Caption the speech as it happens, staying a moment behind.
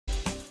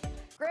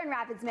Grand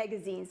Rapids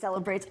Magazine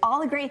celebrates all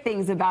the great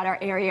things about our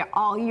area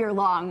all year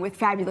long with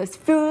fabulous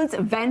foods,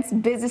 events,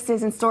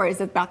 businesses, and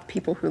stories about the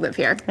people who live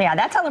here. Yeah,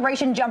 that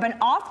celebration jumping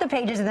off the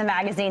pages of the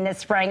magazine this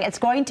spring. It's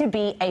going to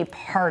be a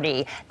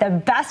party. The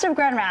best of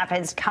Grand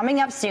Rapids coming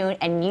up soon,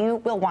 and you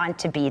will want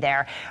to be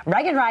there.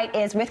 Reagan Wright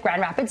is with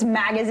Grand Rapids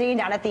Magazine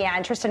down at the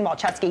end. Tristan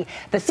Walczewski,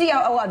 the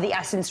COO of the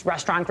Essence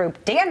Restaurant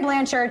Group. Dan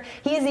Blanchard,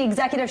 he is the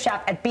executive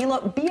chef at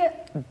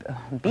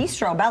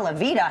Bistro Bella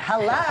Vita.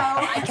 Hello,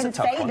 I can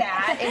say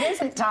that. It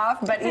isn't tough,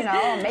 but you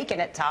know, making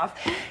it tough.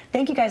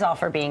 Thank you guys all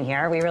for being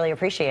here. We really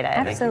appreciate it.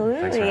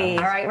 Absolutely.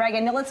 All right,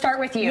 Reagan, now let's start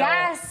with you.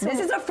 Yes. This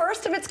is the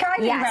first of its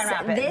kind in Grand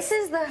Rapids. This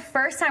is the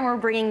first time we're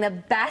bringing the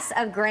best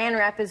of Grand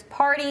Rapids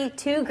party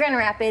to Grand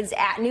Rapids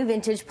at New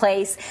Vintage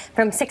Place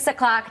from 6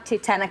 o'clock to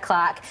 10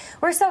 o'clock.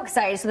 We're so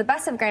excited. So the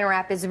best of Grand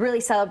Rapids really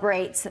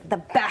celebrates the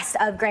best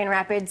of Grand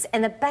Rapids.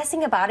 And the best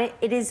thing about it,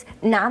 it is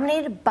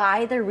nominated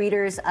by the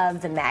readers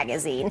of the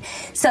magazine.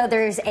 So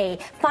there's a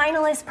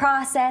finalist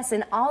process,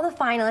 and all the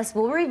finalists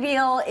will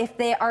reveal if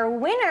they are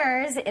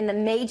winners in the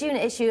May-June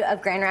issue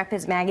of Grand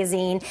Rapids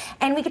Magazine,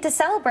 and we get to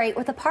celebrate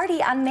with a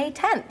party on May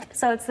 10th.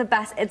 So it's the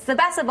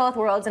best of both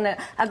worlds, and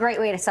a great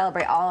way to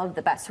celebrate all of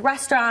the best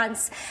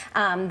restaurants,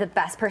 the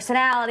best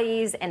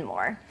personalities, and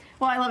more.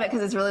 Well, I love it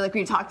because it's really like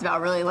we talked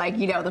about, really like,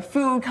 you know, the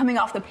food coming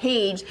off the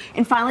page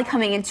and finally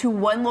coming into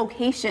one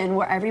location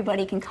where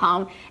everybody can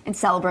come and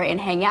celebrate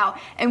and hang out.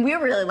 And we're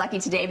really lucky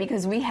today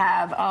because we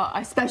have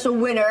a special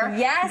winner.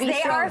 Yes,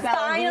 they are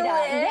finalists.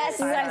 Yes,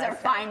 you guys are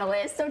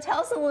finalists. So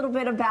tell us a little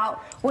bit about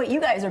what you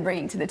guys are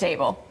bringing to the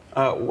table.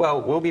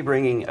 Well, we'll be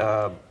bringing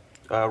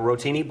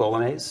rotini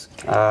bolognese.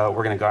 We're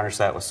going to garnish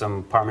that with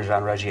some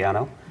Parmesan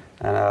Reggiano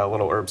and a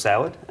little herb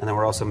salad. And then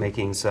we're also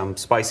making some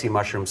spicy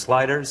mushroom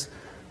sliders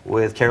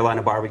with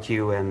Carolina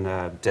barbecue and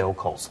dill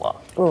coleslaw.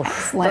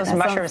 Oof, those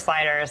mushroom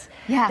sliders.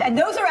 Yeah. And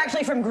those are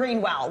actually from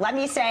Greenwell, let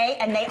me say,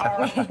 and they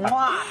are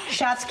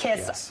chef's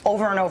kiss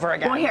over and over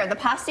again. Well, here, the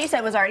pasta you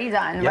said was already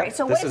done, right?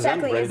 So what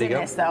exactly is in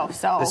this, though?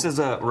 So this is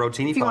a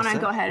rotini if you pasta. want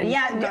to go ahead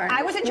and garnish.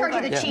 I was in charge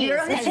of the cheese.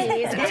 You're on the cheese.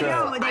 They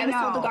know. I was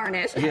told to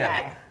garnish.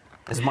 Yeah.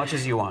 As much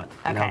as you want.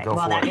 Okay, You know, go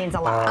well, for that it. means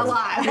a lot. A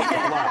lot. A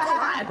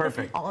lot.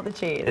 Perfect. All the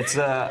cheese. It's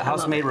a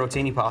house-made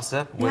rotini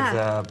pasta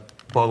with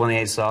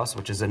bolognese sauce,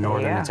 which is a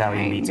northern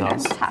Italian meat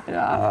sauce. Top it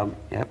up.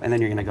 Yep, and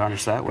then you're going to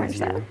garnish that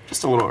with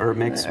just a little herb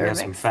mix. We have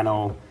some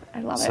fennel,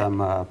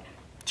 some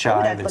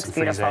chive, and looks some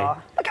beautiful.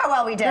 frisee. Look how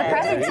well we did. The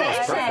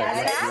presentation.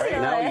 Right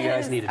now, you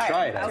guys need to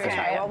try it.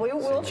 Okay, well, we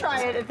will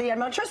try it at the end.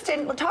 Well,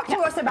 Tristan, talk to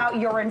us about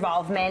your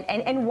involvement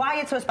and why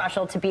it's so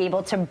special to be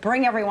able to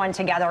bring everyone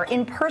together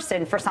in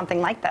person for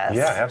something like this.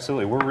 Yeah,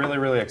 absolutely. We're really,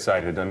 really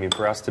excited. I mean,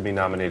 for us to be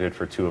nominated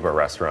for 2 of our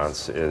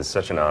restaurants is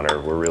such an honor.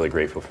 We're really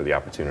grateful for the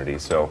opportunity.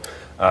 So,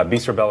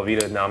 Bistro Bella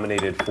Vita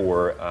nominated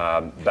for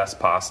Best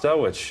Pasta,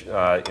 which,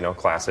 you know,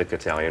 classic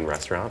Italian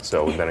restaurant.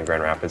 So we've been in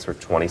Grand Rapids for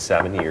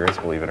 27 years,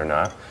 believe it or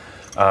not.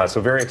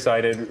 So very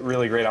excited,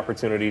 really great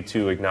opportunity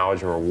to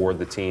acknowledge and reward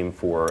the team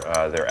for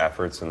their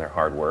efforts and their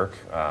hard work.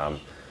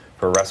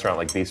 For a restaurant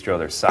like Bistro,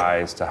 their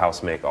size to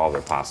house make all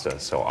their pasta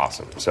is so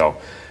awesome. So,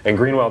 in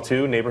Greenwell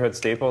too, neighborhood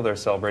staple, they're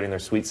celebrating their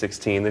Sweet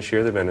 16 this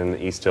year. They've been in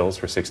the East Hills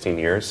for 16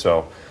 years.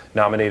 So,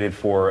 nominated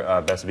for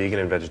Best Vegan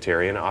and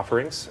Vegetarian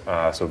offerings.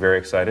 So very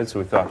excited. So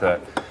we thought that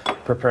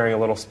preparing a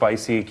little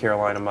spicy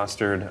Carolina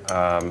mustard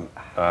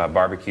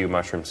barbecue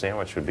mushroom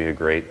sandwich would be a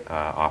great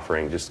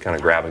offering. Just kind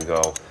of grab and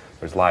go.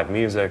 There's live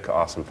music,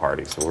 awesome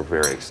party, so we're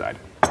very excited.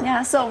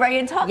 Yeah, so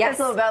Reagan, talk to us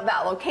a little bit about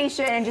that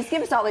location and just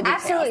give us all the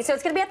details. Absolutely. So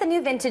it's going to be at the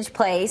New Vintage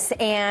Place,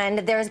 and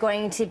there's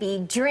going to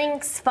be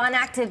drinks, fun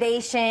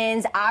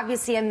activations,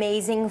 obviously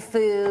amazing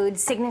food,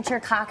 signature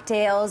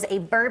cocktails, a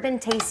bourbon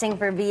tasting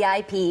for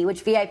VIP,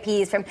 which VIP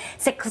is from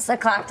 6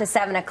 o'clock to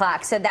 7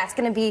 o'clock. So that's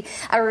going to be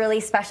a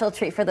really special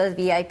treat for those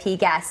VIP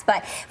guests.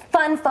 But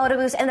fun photo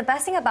booths, and the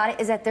best thing about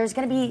it is that there's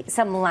going to be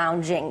some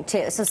lounging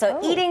too. So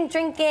eating,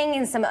 drinking,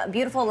 and some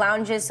beautiful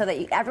lounges so that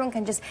everyone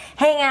can just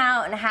hang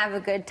out and have a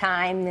good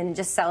time and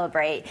just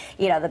celebrate,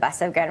 you know, the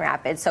best of Grand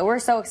Rapids. So we're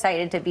so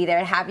excited to be there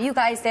and have you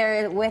guys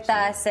there with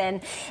us,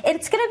 and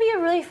it's going to be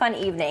a really fun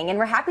evening, and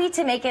we're happy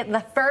to make it the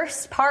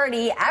first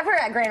party ever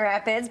at Grand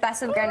Rapids,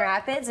 Best of Grand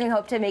Rapids, and we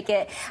hope to make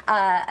it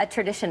a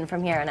tradition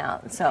from here on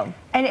out. So,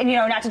 and you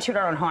know, not to toot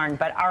our own horn,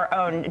 but our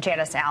own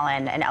Janice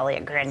Allen and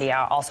Elliot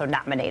Grandia also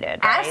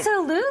nominated, right?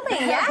 Absolutely,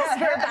 yes,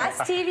 for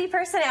Best TV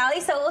Personality.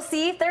 So we'll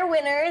see if they're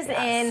winners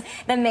in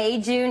the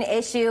May-June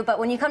issue, but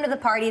when you come to the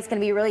party, it's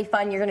going to be really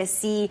fun. You're going to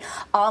see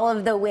all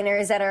of the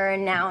winners that are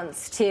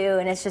announced too,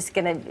 and it's just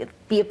going to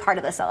be a part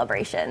of the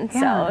celebration.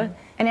 So,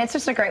 and it's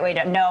just a great way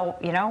to know,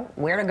 you know,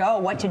 where to go,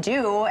 what to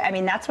do. I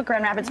mean, that's what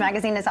Grand Rapids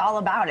Magazine is all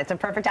about. It's a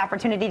perfect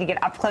opportunity to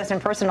get up close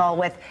and personal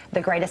with the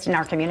greatest in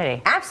our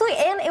community. Absolutely,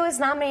 and it was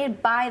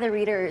nominated by the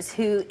readers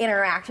who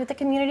interact with the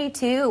community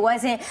too. It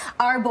wasn't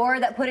our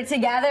board that put it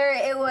together,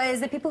 it was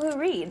the people who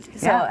read.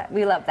 So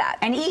we love that.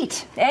 And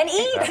eat. And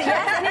eat,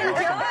 yes,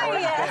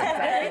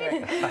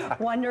 and enjoy.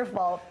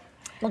 Wonderful.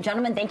 Well,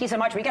 gentlemen, thank you so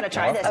much. We got to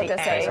try this.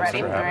 Okay,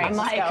 ready? All right, I'm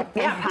like,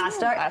 yeah,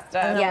 pasta.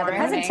 Yeah, the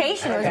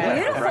presentation was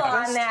beautiful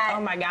on that.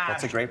 Oh my gosh.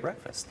 That's a great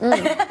breakfast.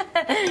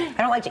 I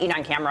don't like to eat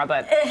on camera,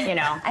 but you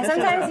know. And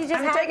sometimes you just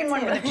I'm have taking to.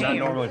 one for the Not team.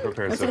 normally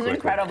prepared This so is quickly.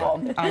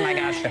 incredible. Oh my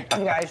gosh.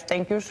 You guys,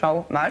 thank you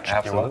so much.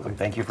 You're welcome.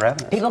 Thank you for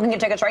having us. People can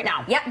get tickets right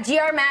now. Yep,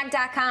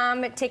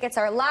 grmag.com. Tickets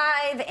are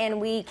live, and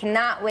we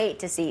cannot wait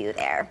to see you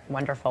there.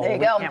 Wonderful. There you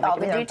We go. can't wait All to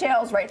the be there.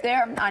 details right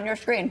there on your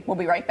screen. We'll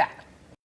be right back.